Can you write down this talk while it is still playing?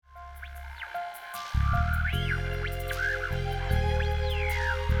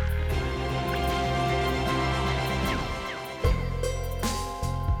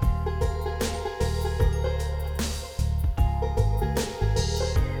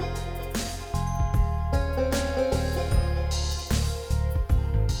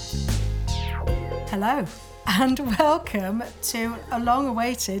Hello and welcome to a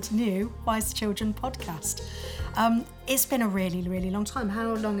long-awaited new Wise Children podcast. It's been a really, really long time.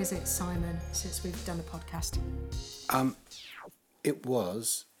 How long is it, Simon, since we've done a podcast?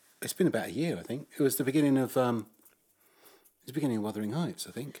 It's been about a year, I think. It was the beginning of Wuthering Heights,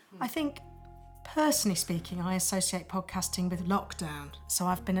 I think. I think, personally speaking, I associate podcasting with lockdown, so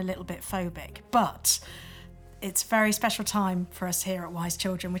I've been a little bit phobic. But it's a very special time for us here at Wise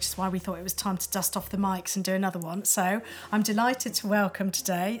Children, which is why we thought it was time to dust off the mics and do another one. So I'm delighted to welcome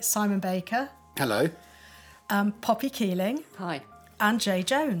today Simon Baker. Hello. Poppy Keeling. Hi. And Jay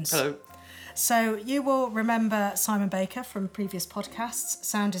Jones. Hello. So you will remember Simon Baker from previous podcasts,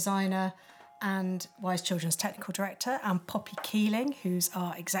 sound designer and Wise Children's technical director, and Poppy Keeling, who's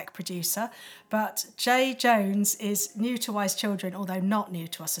our exec producer. But Jay Jones is new to Wise Children, although not new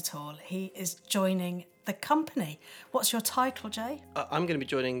to us at all. He is joining the company. What's your title, Jay? I'm going to be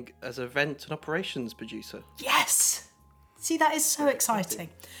joining as event and operations producer. Yes! See, that is so exciting.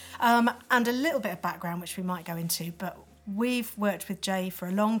 And a little bit of background, which we might go into, but we've worked with Jay for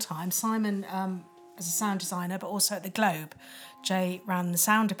a long time. Simon as a sound designer, but also at the Globe. Jay ran the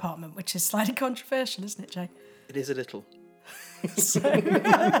sound department, which is slightly controversial, isn't it, Jay? It is a little. So,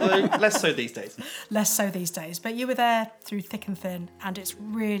 less so these days. Less so these days. But you were there through thick and thin, and it's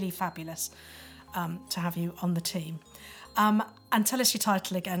really fabulous to have you on the team. And tell us your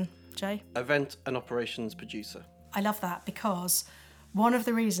title again, Jay. Event and operations producer. I love that because one of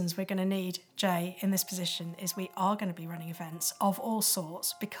the reasons we're going to need Jay in this position is we are going to be running events of all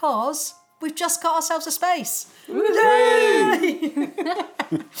sorts because we've just got ourselves a space. Yay!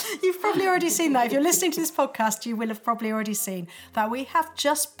 You've probably already seen that. If you're listening to this podcast, you will have probably already seen that we have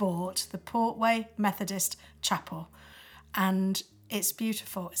just bought the Portway Methodist Chapel. And it's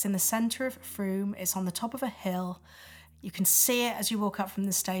beautiful. It's in the centre of Frome. It's on the top of a hill. You can see it as you walk up from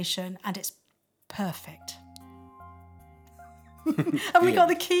the station, and it's perfect. And we got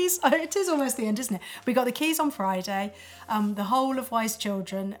the keys. It is almost the end, isn't it? We got the keys on Friday. The whole of Wise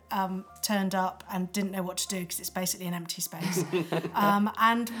Children turned up and didn't know what to do because it's basically an empty space.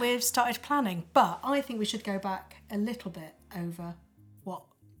 And we've started planning. But I think we should go back a little bit over what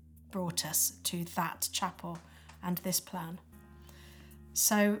brought us to that chapel and this plan.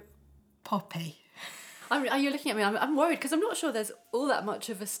 So, Poppy. Are you looking at me? I'm worried because I'm not sure there's all that much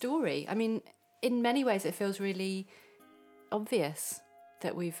of a story. I mean, in many ways it feels really obvious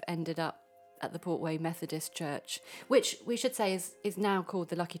that we've ended up at the Portway Methodist Church, which we should say is now called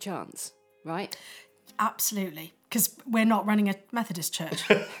the Lucky Chance, right? Absolutely, because we're not running a Methodist church,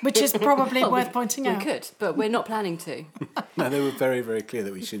 which is probably worth pointing out. We could, but we're not planning to. No, they were very, very clear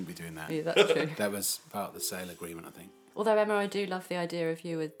that we shouldn't be doing that. Yeah, that's true. That was part of the sale agreement, I think. Although, Emma, I do love the idea of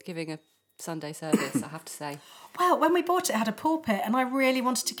you with giving a Sunday service, I have to say. Well, when we bought it, it had a pulpit, and I really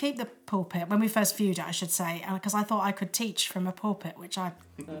wanted to keep the pulpit, when we first viewed it, I should say, because I thought I could teach from a pulpit, which or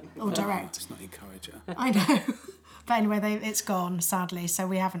direct. Let's not encourage her. I know. But anyway, it's gone, sadly, so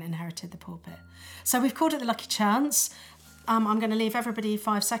we haven't inherited the pulpit. So we've called it the Lucky Chance. I'm going to leave everybody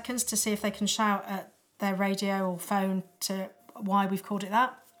 5 seconds to see if they can shout at their radio or phone to why we've called it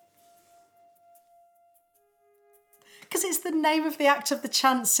that. Because it's the name of the act of the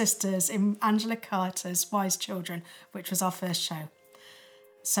Chance Sisters in Angela Carter's Wise Children, which was our first show.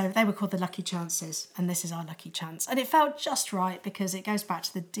 So they were called the Lucky Chances, and this is our Lucky Chance. And it felt just right because it goes back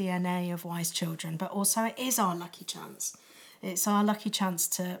to the DNA of Wise Children, but also it is our lucky chance. It's our lucky chance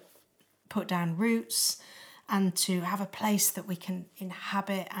to put down roots and to have a place that we can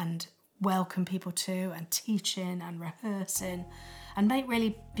inhabit and welcome people to and teach in and rehearse in and make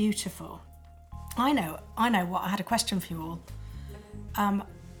really beautiful. I know what I had a question for you all.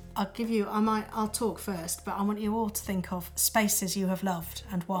 I'll talk first, but I want you all to think of spaces you have loved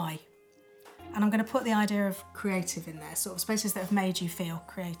and why. And I'm going to put the idea of creative in there, sort of spaces that have made you feel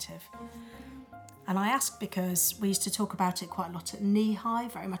creative. And I ask because we used to talk about it quite a lot at Knee High,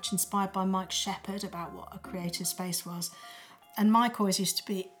 very much inspired by Mike Shepherd about what a creative space was. And Mike always used to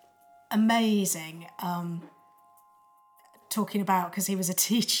be amazing talking about, because he was a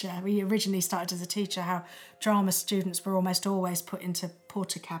teacher, he originally started as a teacher, how drama students were almost always put into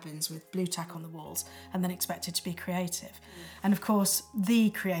porter cabins with blue tack on the walls and then expected to be creative. And of course, the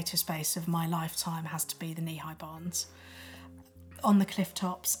creative space of my lifetime has to be the Knee High Barns. On the cliff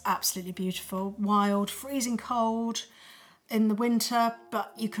tops, absolutely beautiful, wild, freezing cold in the winter,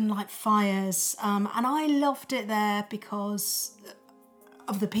 but you can light fires. And I loved it there because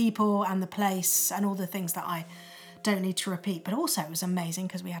of the people and the place and all the things that I don't need to repeat. But also it was amazing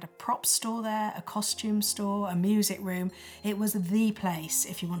because we had a prop store there, a costume store, a music room. It was the place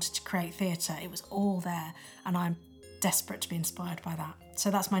if you wanted to create theatre. It was all there, and I'm desperate to be inspired by that.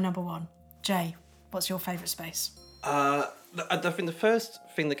 So that's my number one. Jay, what's your favourite space? I think the first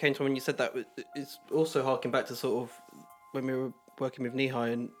thing that came to me when you said that is also harking back to sort of when we were working with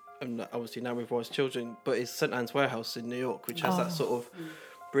Nehi and obviously now with Wise Children, but it's St Anne's Warehouse in New York, which has that sort of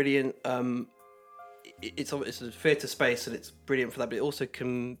brilliant. It's a theatre space and it's brilliant for that, but it also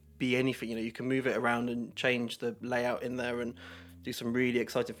can be anything. You know, you can move it around and change the layout in there and do some really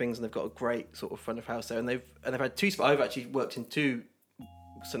exciting things. And they've got a great sort of front of house there. And they've had two. I've actually worked in two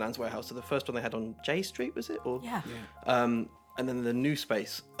St Anne's Warehouse. So the first one they had on J Street, was it? Yeah. And then the new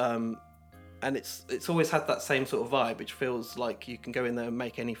space. And it's always had that same sort of vibe, which feels like you can go in there and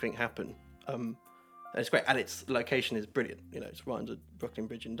make anything happen. And it's great, and its location is brilliant. You know, it's right under Brooklyn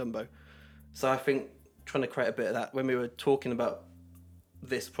Bridge in Dumbo. So I think trying to create a bit of that. When we were talking about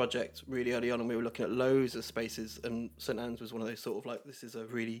this project really early on, and we were looking at loads of spaces, and St Anne's was one of those sort of like, this is a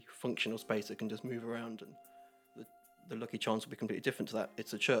really functional space that can just move around, and the Lucky Charms will be completely different to that.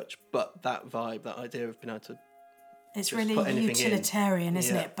 It's a church, but that vibe, that idea of being able to It's just really put anything utilitarian, in.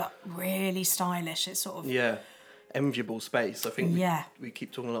 isn't Yeah. it? But really stylish. It's sort of enviable space. I think Yeah. we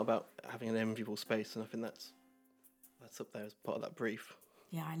keep talking a lot about having an enviable space, and I think that's up there as part of that brief.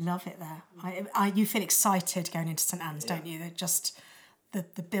 Yeah, I love it there. You feel excited going into St Anne's, don't you? That just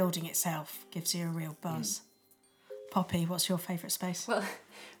the building itself gives you a real buzz. Poppy, what's your favourite space? Well,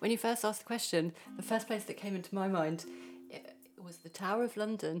 when you first asked the question, the first place that came into my mind was the Tower of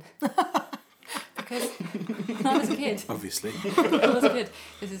London. Because when I was a kid... Obviously. When I was a kid,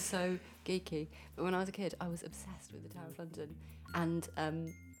 this is so geeky, but when I was a kid, I was obsessed with the Tower of London. And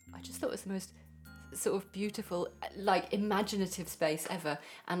I just thought it was the most sort of beautiful, like, imaginative space ever.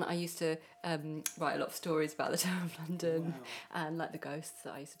 And I used to write a lot of stories about the Tower of London and, like, the ghosts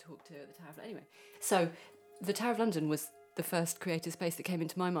that I used to talk to at the Tower of London. Anyway, so the Tower of London was the first creative space that came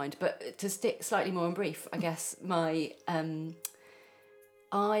into my mind. But to stick slightly more in brief, I guess I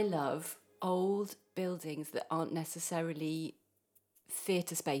love old buildings that aren't necessarily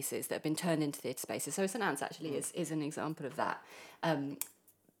theatre spaces that have been turned into theatre spaces. So St Anne's actually is an example of that.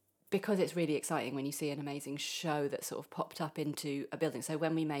 Because it's really exciting when you see an amazing show that sort of popped up into a building. So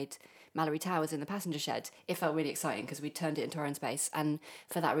when we made Mallory Towers in the passenger shed, it felt really exciting because we turned it into our own space. And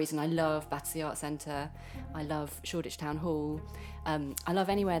for that reason, I love Battersea Arts Centre. I love Shoreditch Town Hall. I love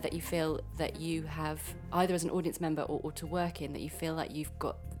anywhere that you feel that you have, either as an audience member or to work in, that you feel like you've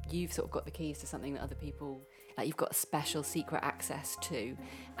sort of got the keys to something that other people, like you've got a special secret access to.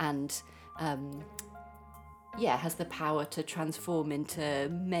 And has the power to transform into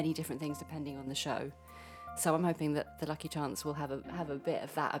many different things depending on the show. So I'm hoping that the Lucky Chance will have a bit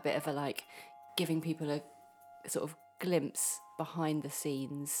of that, a bit of a, like, giving people a sort of glimpse behind the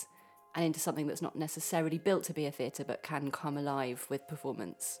scenes and into something that's not necessarily built to be a theatre but can come alive with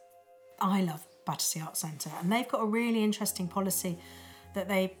performance. I love Battersea Arts Centre, and they've got a really interesting policy that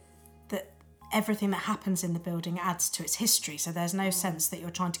everything that happens in the building adds to its history. So there's no sense that you're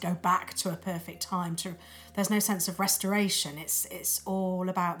trying to go back to a perfect time. There's no sense of restoration. It's all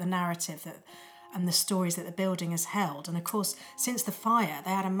about the narrative and the stories that the building has held. And of course, since the fire,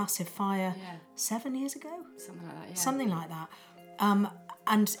 they had a massive fire 7 years ago? Something like that, yeah. Something like that.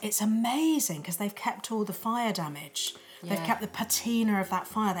 And it's amazing because they've kept all the fire damage. They've kept the patina of that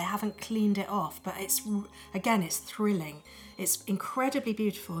fire. They haven't cleaned it off. But it's thrilling. It's incredibly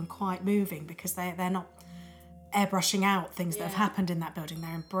beautiful and quite moving because they're not airbrushing out things that have happened in that building.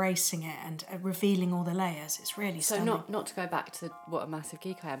 They're embracing it and revealing all the layers. It's really stunning. So not to go back to what a massive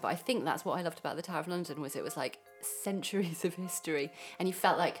geek I am, but I think that's what I loved about the Tower of London was it was like centuries of history, and you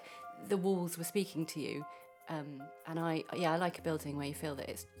felt like the walls were speaking to you. And I like a building where you feel that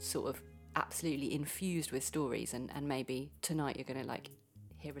it's sort of absolutely infused with stories, and maybe tonight you're going to, like,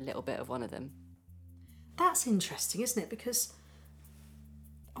 hear a little bit of one of them. That's interesting, isn't it? Because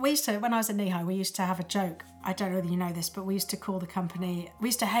when I was at Nehi, we used to have a joke. I don't know whether you know this, but we used to call the company, we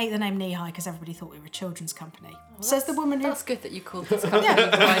used to hate the name Nehi because everybody thought we were a children's company. Says the woman who... That's good that you called this company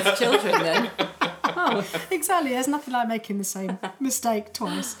Wise Children then. Oh, exactly. There's nothing like making the same mistake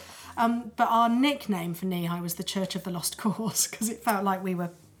twice. But our nickname for Nehi was the Church of the Lost Cause because it felt like we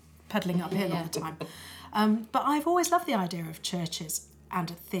were pedalling uphill all the time. But I've always loved the idea of churches and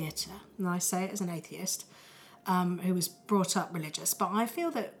a theatre, and I say it as an atheist who was brought up religious. But I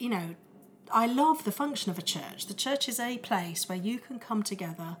feel that, I love the function of a church. The church is a place where you can come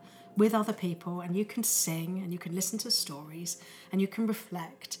together with other people and you can sing and you can listen to stories and you can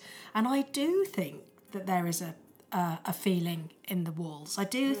reflect. And I do think that there is a feeling in the walls. I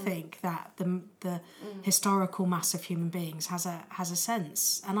do think that the historical mass of human beings has a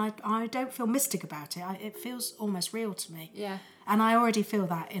sense, and I don't feel mystic about it. It feels almost real to me. Yeah. And I already feel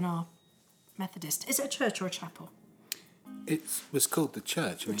that in our Methodist. Is it a church or a chapel? It was called the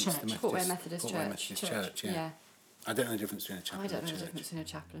church. The It's church. the Portway Methodist Portway Church. Methodist Church, yeah. I don't know the difference between a chapel I don't and know a the church. difference between a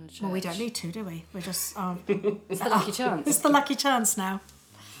chapel and a church. Well, we don't need to, do we? We're just... It's the lucky chance. It's the lucky chance now.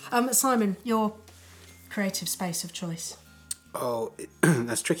 Simon, your creative space of choice. Oh,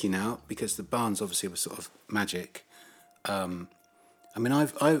 that's tricky now because the Barns obviously was sort of magic. I mean,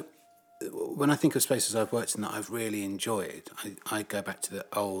 when I think of spaces I've worked in that I've really enjoyed, I go back to the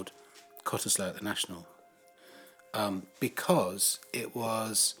old Cottesloe at the National because it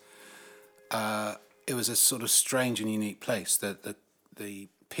was a sort of strange and unique place. The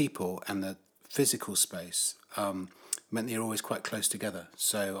people and the physical space meant that you're always quite close together.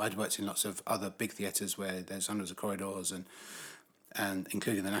 So I'd worked in lots of other big theatres where there's hundreds of corridors and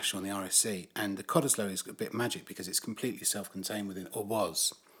including the National and the RSC. And the Cottesloe is a bit magic because it's completely self-contained within, or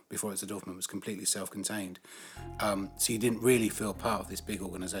was, before it was the Dorfman, was completely self-contained. So you didn't really feel part of this big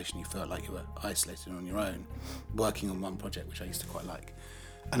organisation. You felt like you were isolated on your own, working on one project, which I used to quite like.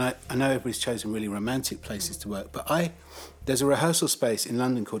 And I know everybody's chosen really romantic places to work, but there's a rehearsal space in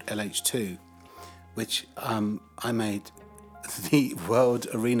London called LH2, which I made the World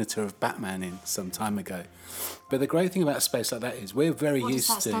Arena Tour of Batman in some time ago. But the great thing about a space like that is we're very What used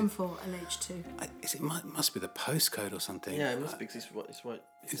does that to... stand for, LH2? It must be the postcode or something. Yeah, it must be because it's near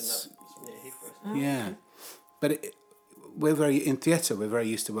Heathrow. Yeah, but in theatre, we're very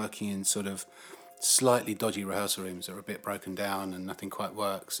used to working in sort of slightly dodgy rehearsal rooms that are a bit broken down and nothing quite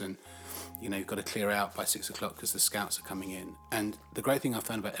works, and you've got to clear out by 6 o'clock because the scouts are coming in. And the great thing I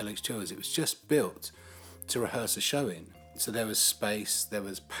found about LH2 is it was just built to rehearse a show in. So there was space, there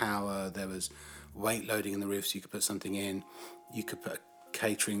was power, there was weight loading in the roof so you could put something in, you could put a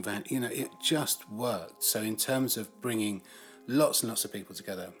catering van, it just worked. So in terms of bringing lots and lots of people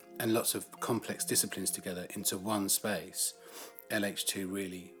together and lots of complex disciplines together into one space, LH2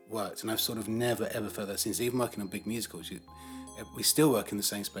 really worked. And I've sort of never ever felt that since. Even working on big musicals, we still work in the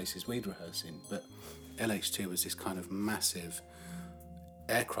same spaces we'd rehearse in, but LH2 was this kind of massive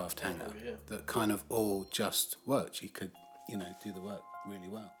aircraft hangar that kind of all just worked. You could, do the work really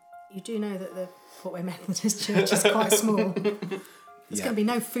well. You do know that the Portway Methodist Church is quite small. There's going to be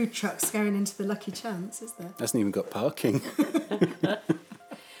no food trucks going into the Lucky Chance, is there? Hasn't even got parking. But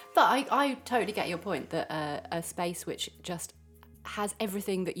I totally get your point that a space which just has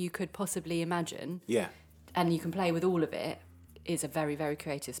everything that you could possibly imagine, and you can play with all of it, is a very, very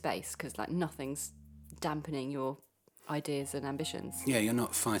creative space because nothing's dampening your ideas and ambitions. Yeah, you're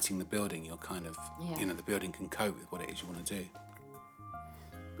not fighting the building. You're kind of, the building can cope with what it is you want to do.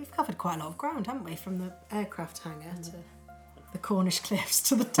 We've covered quite a lot of ground, haven't we? From the aircraft hangar to the Cornish Cliffs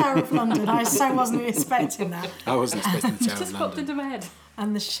to the Tower of London. I so wasn't expecting that. I wasn't expecting the Tower Just of popped London. into my head.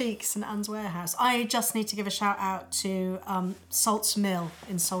 And the Sheik St Anne's Warehouse. I just need to give a shout out to Salts Mill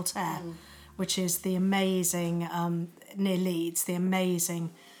in Saltaire, which is the amazing, near Leeds, the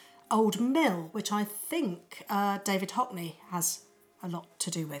amazing old mill, which I think David Hockney has a lot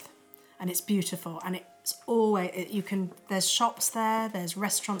to do with. And it's beautiful, and it's always, there's shops there, there's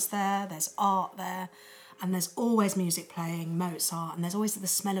restaurants there, there's art there, and there's always music playing, Mozart, and there's always the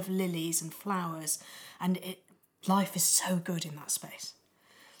smell of lilies and flowers, and life is so good in that space.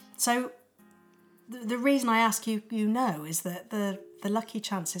 So the reason I ask you is that the Lucky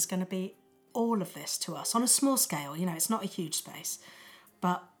Chance is going to be all of this to us on a small scale. It's not a huge space,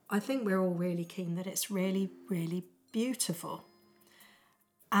 but I think we're all really keen that it's really, really beautiful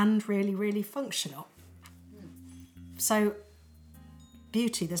and really, really functional. So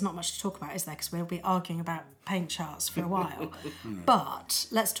beauty, there's not much to talk about, is there? Because we'll be arguing about paint charts for a while. But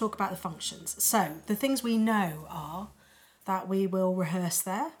let's talk about the functions. So the things we know are that we will rehearse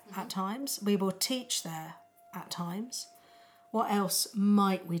there at times. We will teach there at times. What else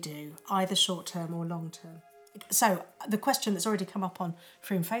might we do, either short term or long term? So the question that's already come up on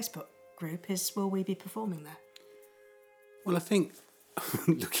Froome Facebook group is, will we be performing there? Well, I think,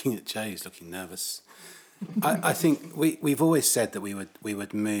 looking at Jay, he's looking nervous. I think we've always said that we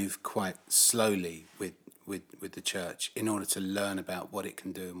would move quite slowly with the church in order to learn about what it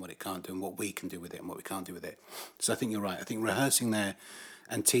can do and what it can't do and what we can do with it and what we can't do with it. So I think you're right. I think rehearsing there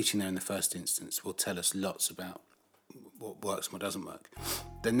and teaching there in the first instance will tell us lots about what works and what doesn't work.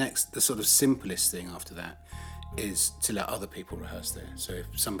 The sort of simplest thing after that is to let other people rehearse there. So if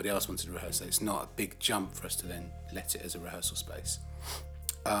somebody else wanted to rehearse there, it's not a big jump for us to then let it as a rehearsal space.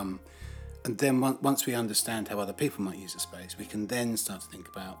 And then once we understand how other people might use the space, we can then start to think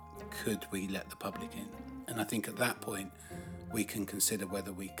about, could we let the public in? And I think at that point, we can consider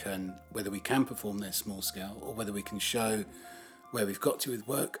whether we can perform there small scale, or whether we can show where we've got to with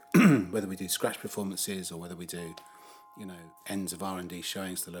work, whether we do scratch performances or whether we do, ends of R&D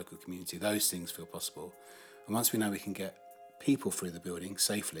showings to the local community. Those things feel possible. And once we know we can get people through the building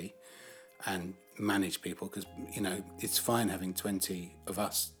safely and manage people, because it's fine having 20 of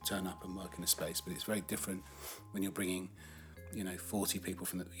us turn up and work in a space, but it's very different when you're bringing 40 people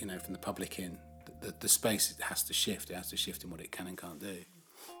from the public in. The space has to shift in what it can and can't do.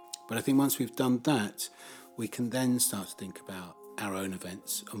 But I think once we've done that, we can then start to think about our own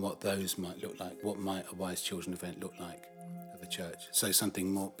events and what those might look like. What might a Wise Children event look like at the church? So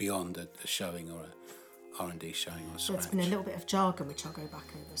something more beyond a showing or a R&D showing or a scratch. There's been a little bit of jargon which I'll go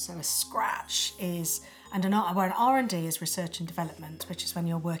back over. So a scratch is, and an R&D is research and development, which is when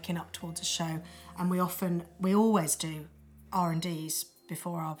you're working up towards a show. And we always do R&Ds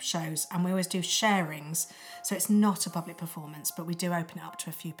before our shows, and we always do sharings. So it's not a public performance, but we do open it up to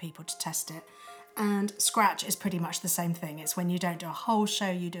a few people to test it. And scratch is pretty much the same thing. It's when you don't do a whole show,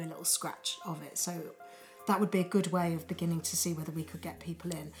 you do a little scratch of it. So that would be a good way of beginning to see whether we could get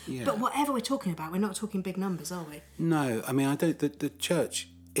people in. Yeah. But whatever we're talking about, we're not talking big numbers, are we? No, I mean, I don't. The church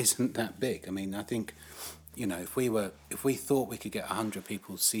isn't that big. I mean, I think, if we thought we could get 100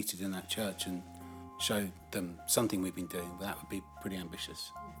 people seated in that church and show them something we've been doing, well, that would be pretty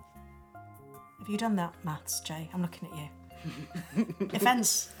ambitious. Have you done that, maths, Jay? I'm looking at you.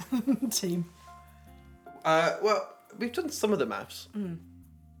 Events team. Well, we've done some of the maths.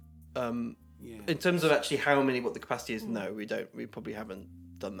 In terms of actually what the capacity is, no, we don't. We probably haven't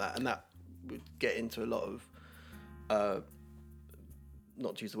done that, and that would get into a lot of,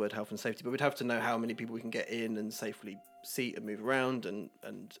 not to use the word health and safety, but we'd have to know how many people we can get in and safely seat and move around and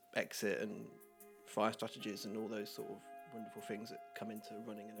exit, and fire strategies and all those sort of wonderful things that come into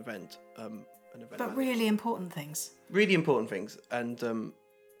running an event. But really important things. Really important things, and the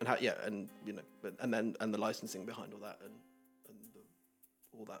licensing behind all that, and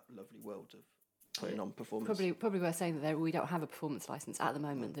all that lovely world of putting on performance. Probably worth saying that we don't have a performance license at the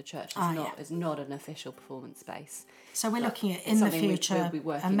moment. The church is not an official performance space. So we're looking at in the future,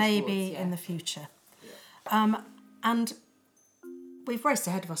 and maybe in the future. Yeah. And we've raced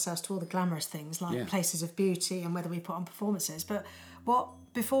ahead of ourselves to all the glamorous things like places of beauty and whether we put on performances. But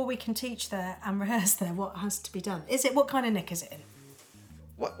before we can teach there and rehearse there, what has to be done? What kind of nick is it in?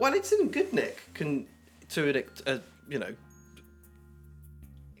 Well, it's in good nick. It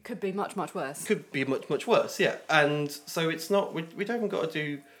could be much, much worse. Could be much, much worse, yeah. And so it's not. We haven't got to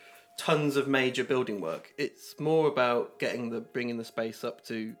do tons of major building work. It's more about bringing the space up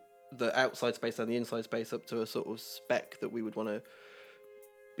to the outside space and the inside space up to a sort of spec that we would want to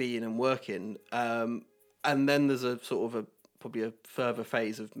be in and work in. And then there's a sort of probably a further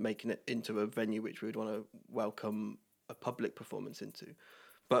phase of making it into a venue which we would want to welcome a public performance into.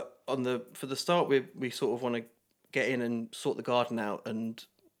 But for the start, we sort of want to get in and sort the garden out and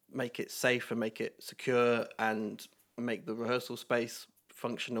make it safe and make it secure and make the rehearsal space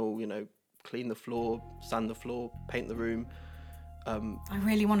functional, clean the floor, sand the floor, paint the room. I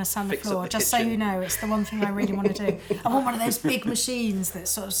really want to sand the floor, just so you know. It's the one thing I really want to do. I want one of those big machines that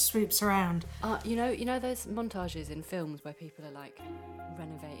sort of swoops around. You know those montages in films where people are like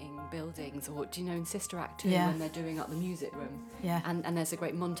renovating buildings, or do you know in Sister Act 2 when they're doing up the music room? Yeah. And there's a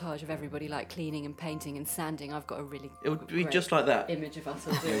great montage of everybody like cleaning and painting and sanding. I've got a really it would be just like that image of us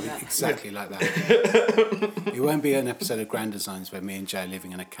all doing that. Exactly like that. It won't be an episode of Grand Designs where me and Jay are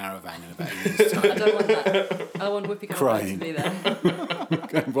living in a caravan in about a year's time. I don't want that. I want Whoopi Goldberg to be there.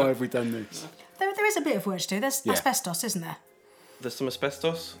 Why have we done this? There is a bit of work to do. There's asbestos, isn't there? There's some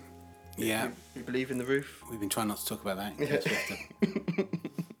asbestos. Yeah. We believe in the roof. We've been trying not to talk about that in case we have to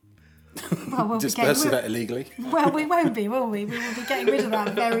we'll disperse that illegally. Well, we won't be, will we? We will be getting rid of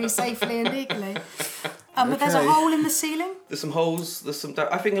that very safely and legally. But there's a hole in the ceiling? There's some holes.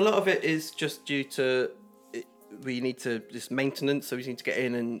 I think a lot of it is just due to we need to this maintenance, so we need to get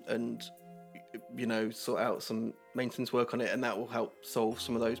in and sort out some maintenance work on it, and that will help solve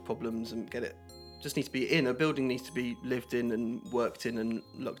some of those problems and get it. Just needs to be in. A building needs to be lived in and worked in and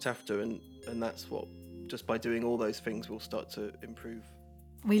looked after, and that's what. Just by doing all those things, we'll start to improve.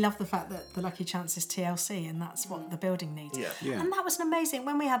 We love the fact that the Lucky Chance is TLC, and that's what the building needs. Yeah. And that was an amazing.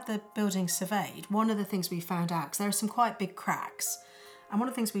 When we had the building surveyed, one of the things we found out, because there are some quite big cracks, and one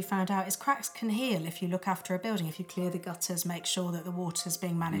of the things we found out is cracks can heal if you look after a building, if you clear the gutters, make sure that the water's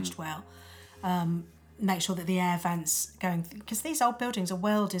being managed well. Make sure that the air vents going, because these old buildings are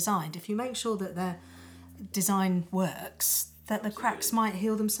well designed. If you make sure that their design works, that the cracks might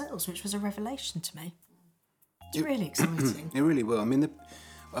heal themselves, which was a revelation to me. It's really exciting. It really will. I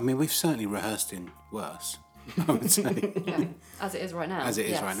mean, we've certainly rehearsed in worse, I would say. Yeah, as it is right now. As it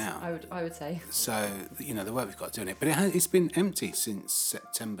is right now. I would say. So, the work we've got to do in it. But it's been empty since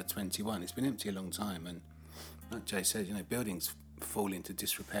September 21. It's been empty a long time. And like Jay said, buildings fall into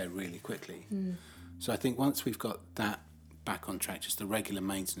disrepair really quickly. So I think once we've got that back on track, just the regular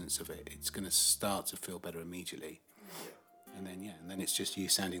maintenance of it, it's going to start to feel better immediately. And then it's just you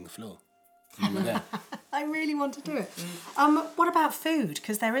sanding the floor. And we're there. I really want to do it. What about food?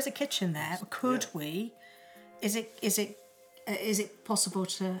 Because there is a kitchen there. Could we? Is it possible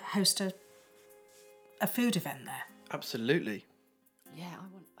to host a food event there? Absolutely. Yeah,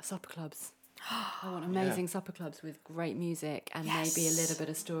 I want supper clubs. I want amazing supper clubs with great music and maybe a little bit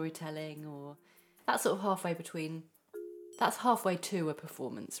of storytelling, or that's sort of that's halfway to a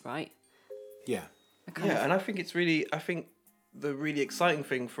performance, right? Yeah. And I think the really exciting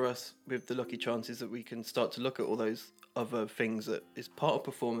thing for us with the Lucky Chance is that we can start to look at all those other things that is part of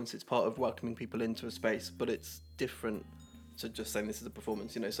performance, it's part of welcoming people into a space, but it's different to just saying this is a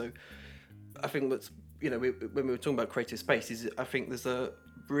performance, so I think what's, when we were talking about creative spaces, I think there's a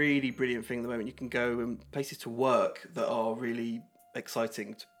really brilliant thing at the moment. You can go and places to work that are really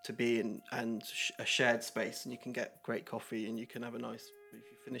exciting to be in, and a shared space, and you can get great coffee, and you can have if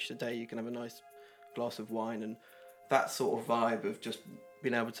you finish the day, you can have a nice glass of wine, and that sort of vibe of just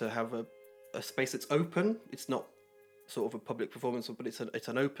being able to have a space that's open. It's not sort of a public performance, but it's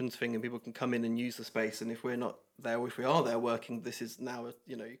an open thing, and people can come in and use the space. And if we're not there, or if we are there working, this is now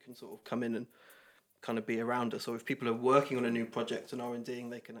you can sort of come in and kind of be around us. Or if people are working on a new project and R&Ding,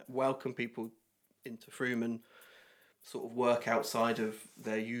 they can welcome people into Frome and sort of work outside of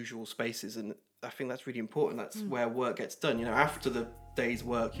their usual spaces. And I think that's really important. That's where work gets done. After the day's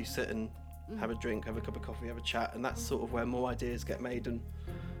work, you sit and have a drink, have a cup of coffee, have a chat, and that's sort of where more ideas get made. And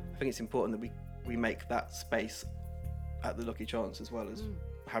I think it's important that we make that space at the Lucky Chance as well as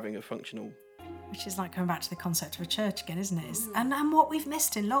having a functional. Which is like going back to the concept of a church again, isn't it? And what we've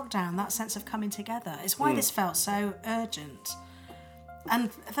missed in lockdown, that sense of coming together. It's why this felt so urgent.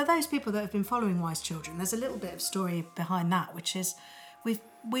 And for those people that have been following Wise Children, there's a little bit of story behind that, which is we've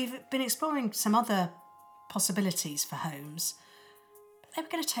been exploring some other possibilities for homes. They were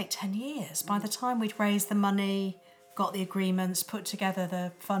going to take 10 years. By the time we'd raised the money, got the agreements, put together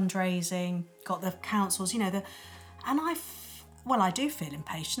the fundraising, got the councils, I do feel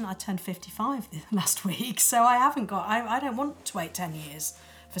impatient. I turned 55 last week, so I don't want to wait 10 years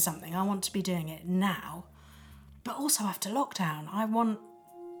for something. I want to be doing it now. But also after lockdown, I want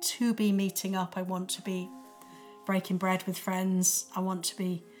to be meeting up. I want to be breaking bread with friends. I want to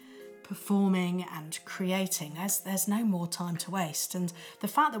be performing and creating. There's no more time to waste. And the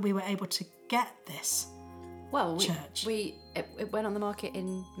fact that we were able to get this church. It went on the market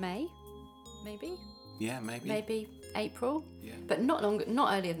in May, maybe? Yeah, maybe. Maybe April. Yeah. But not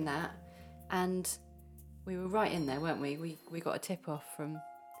earlier than that. And we were right in there, weren't we? We got a tip off from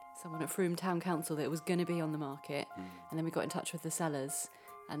someone at Frome Town Council that it was going to be on the market. And then we got in touch with the sellers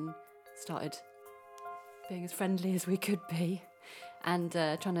and started being as friendly as we could be, and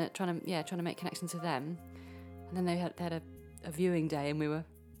trying to make connections with them. And then they had a viewing day, and we were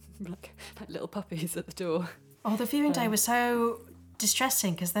like little puppies at the door. Oh, the viewing day was so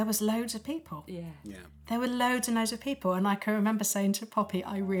distressing because there was loads of people. Yeah. There were loads and loads of people, and I can remember saying to Poppy,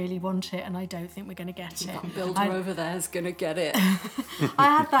 I really want it and I don't think we're going to get it. That builder over there is going to get it. I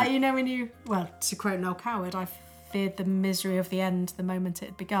had that, to quote Noel Coward, I feared the misery of the end the moment it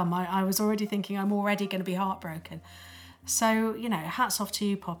had begun. I was already thinking I'm already going to be heartbroken. So, hats off to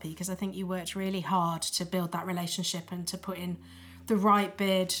you, Poppy, because I think you worked really hard to build that relationship and to put in the right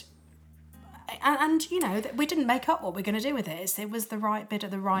bid. And we didn't make up what we're going to do with it. It was the right bid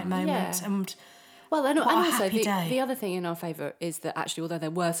at the right moment. Yeah. And also the other thing in our favour is that actually, although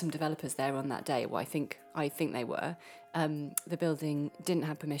there were some developers there on that day, I think they were, the building didn't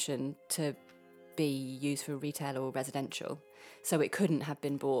have permission to be used for retail or residential, so it couldn't have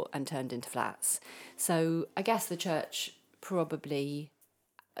been bought and turned into flats. So I guess the church probably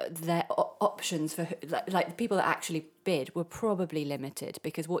their options for like the people that actually bid were probably limited,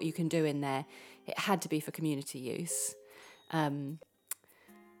 because what you can do in there, it had to be for community use.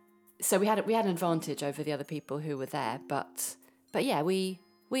 So we had an advantage over the other people who were there, but yeah,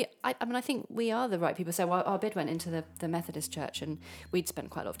 I think we are the right people. So our bid went into the Methodist Church, and we'd spent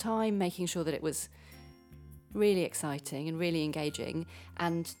quite a lot of time making sure that it was really exciting and really engaging,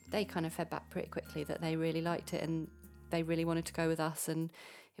 and they kind of fed back pretty quickly that they really liked it and they really wanted to go with us, and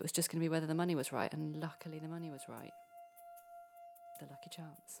it was just going to be whether the money was right, and luckily the money was right. The lucky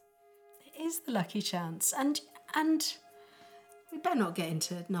chance. It is the lucky chance, and we better not get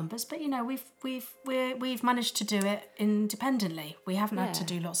into numbers, but we've managed to do it independently. We haven't had to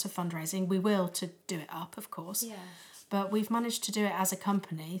do lots of fundraising. We will to do it up, of course. Yeah. But we've managed to do it as a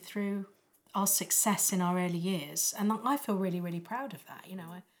company through our success in our early years, and I feel really, really proud of that.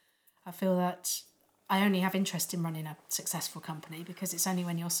 I feel that I only have interest in running a successful company because it's only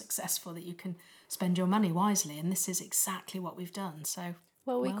when you're successful that you can spend your money wisely, and this is exactly what we've done. So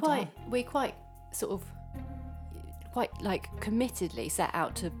we quite sort of quite like committedly set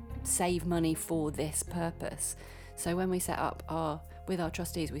out to save money for this purpose. So when we set up with our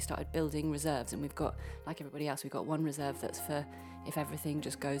trustees, we started building reserves, and we've got, like everybody else, we've got one reserve that's for if everything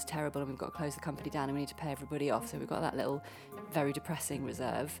just goes terrible and we've got to close the company down and we need to pay everybody off. So we've got that little very depressing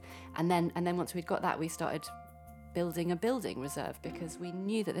reserve. And then once we'd got that, we started building a building reserve, because we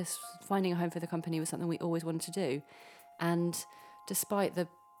knew that this finding a home for the company was something we always wanted to do. And despite the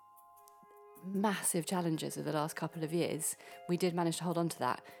massive challenges of the last couple of years, we did manage to hold on to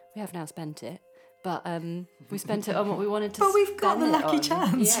that. We have now spent it, but we spent it on what we wanted to But we've got the spend it lucky on.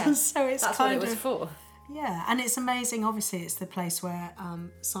 chance, Yeah. so it's that's kind what it was of for. Yeah, and it's amazing. Obviously, it's the place where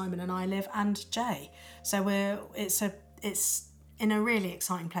Simon and I live, and Jay. So it's in a really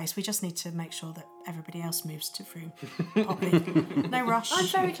exciting place. We just need to make sure that everybody else moves to Frome. Properly. No rush. I'm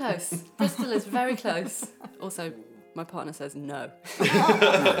very close. Bristol is very close. Also, my partner says no.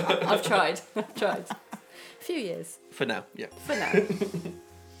 I've tried. A few years For now, yeah. for now.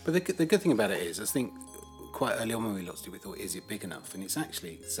 But the good thing about it is, I think quite early on when we looked at it, we thought, is it big enough? And it's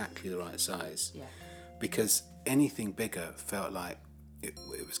actually exactly the right size. Yeah. Because anything bigger felt like it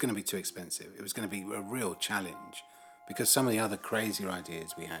was going to be too expensive. It was going to be a real challenge, because some of the other crazier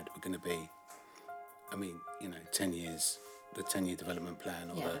ideas we had were going to be, 10 years, the 10-year development plan,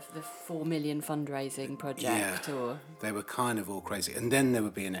 or The 4 million fundraising project, or they were kind of all crazy. And then there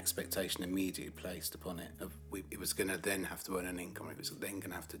would be an expectation immediately placed upon it of it was going to then have to earn an income, it was then going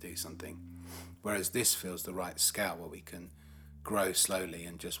to have to do something. Whereas this feels the right scale, where we can grow slowly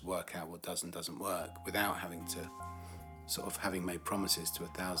and just work out what does and doesn't work without having to sort of having made promises to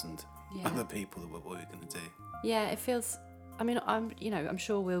 1,000 other people that what we're going to do. yeah, it feels. I mean, I'm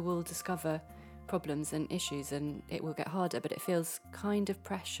sure we will discover problems and issues, and it will get harder. But it feels kind of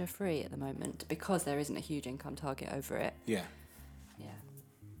pressure free at the moment because there isn't a huge income target over it. Yeah. Yeah.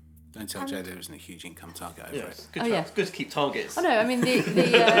 Don't tell Joe there isn't a huge income target over it. It's good to keep targets. Oh no, I mean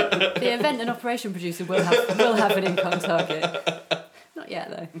the event and operation producer will have an income target. Not yet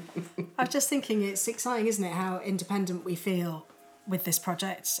though. I was just thinking, it's exciting, isn't it, how independent we feel with this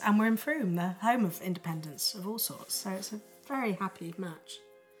project, and we're in Frome, the home of independence of all sorts. So it's a very happy match.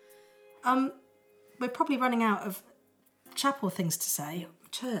 We're probably running out of chapel things to say.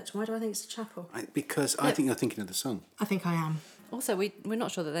 Church. Why do I think it's a chapel? Because I think you're thinking of the song. I think I am. Also, we're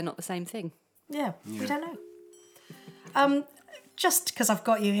not sure that they're not the same thing. Yeah, we don't know. Just because I've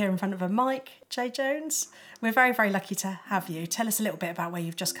got you here in front of a mic, Jay Jones, we're very, very lucky to have you. Tell us a little bit about where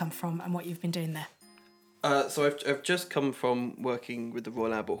you've just come from and what you've been doing there. So I've just come from working with the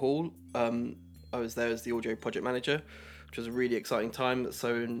Royal Albert Hall. I was there as the audio project manager, which was a really exciting time.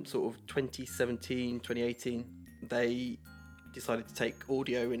 So in sort of 2017, 2018, they decided to take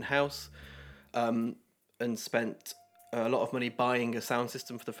audio in-house and spent a lot of money buying a sound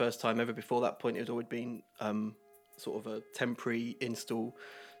system for the first time ever. Before that point, it had always been sort of a temporary install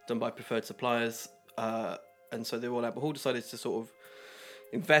done by preferred suppliers. And so the Royal Albert Hall decided to sort of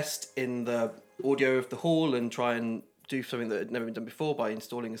invest in the audio of the hall and try and do something that had never been done before by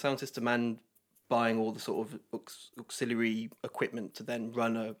installing a sound system and buying all the sort of auxiliary equipment to then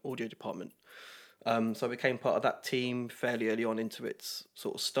run an audio department. So I became part of that team fairly early on into its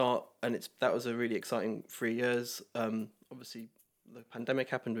sort of start, and that was a really exciting 3 years. Obviously, the pandemic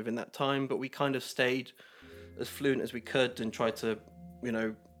happened within that time, but we kind of stayed as fluent as we could and tried to,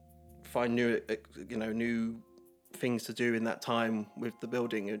 find new things to do in that time with the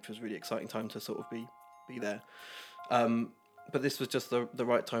building. It was a really exciting time to sort of be there. But this was just the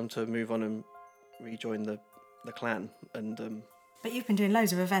right time to move on and rejoin the clan. And but you've been doing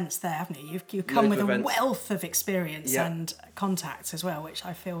loads of events there, haven't you? You've come with a wealth of experience and contacts as well, which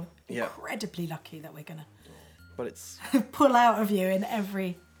I feel incredibly lucky that we're going to pull out of you in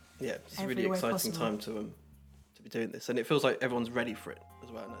every it's a really exciting time to be doing this, and it feels like everyone's ready for it as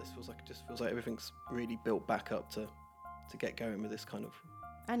well. And it just feels like everything's really built back up to get going with this kind of.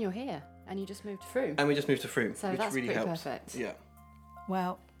 And you're here, and you just moved to Frome. And we just moved to Frome, so which that's really pretty helps. Perfect. Yeah.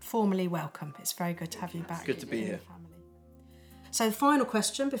 Well, formally welcome. It's very good to have you back. It's good to be here. Family. So the final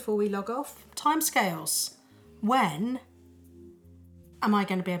question before we log off. Timescales. When am I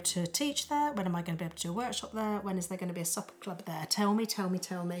going to be able to teach there? When am I going to be able to do a workshop there? When is there going to be a supper club there? Tell me.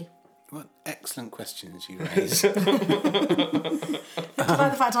 What excellent questions you raise. Despite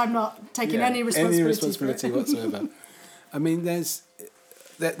the fact I'm not taking any responsibility whatsoever. I mean, there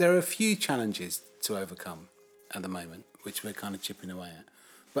are a few challenges to overcome at the moment, which we're kind of chipping away at.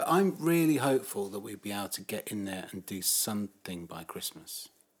 But I'm really hopeful that we'll be able to get in there and do something by Christmas.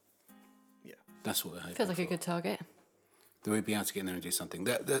 Yeah. That's what we're hoping Feels like for. a good target. That we'd be able to get in there and do something.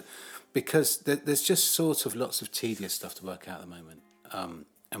 Because there's just sort of lots of tedious stuff to work out at the moment,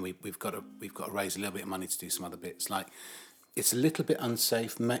 and we've got to raise a little bit of money to do some other bits. Like, it's a little bit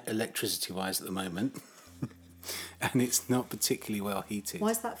unsafe electricity wise at the moment, and it's not particularly well heated.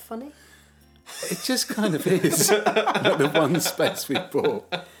 Why is that funny? It just kind of is. Like the one space we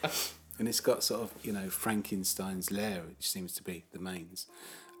bought, and it's got sort of Frankenstein's lair, which seems to be the mains.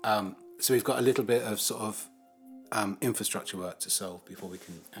 So we've got a little bit of sort of infrastructure work to solve before we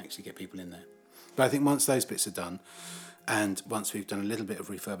can actually get people in there. But I think once those bits are done, and once we've done a little bit of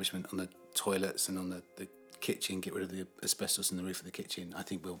refurbishment on the toilets and on the kitchen, get rid of the asbestos in the roof of the kitchen, I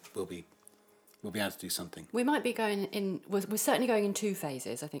think we'll be able to do something. We might be going in. We're certainly going in 2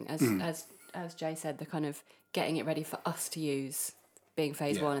 phases. I think, as Jay said, the kind of getting it ready for us to use being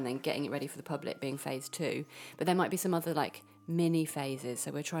phase 1, and then getting it ready for the public being phase 2. But there might be some other like mini phases.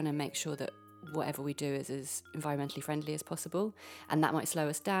 So we're trying to make sure that whatever we do is as environmentally friendly as possible, and that might slow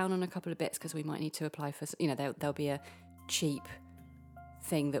us down on a couple of bits because we might need to apply for, there'll be a cheap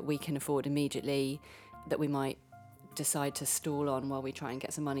thing that we can afford immediately that we might decide to stall on while we try and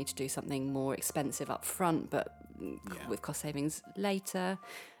get some money to do something more expensive up front, but with cost savings later.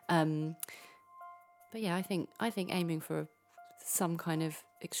 But yeah, I think aiming for some kind of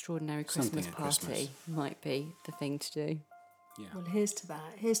extraordinary Christmas party might be the thing to do. Yeah. Well, here's to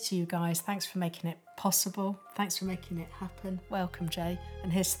that. Here's to you guys. Thanks for making it possible. Thanks for making it happen. Welcome, Jay.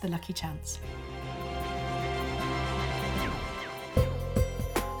 And here's to the lucky chance.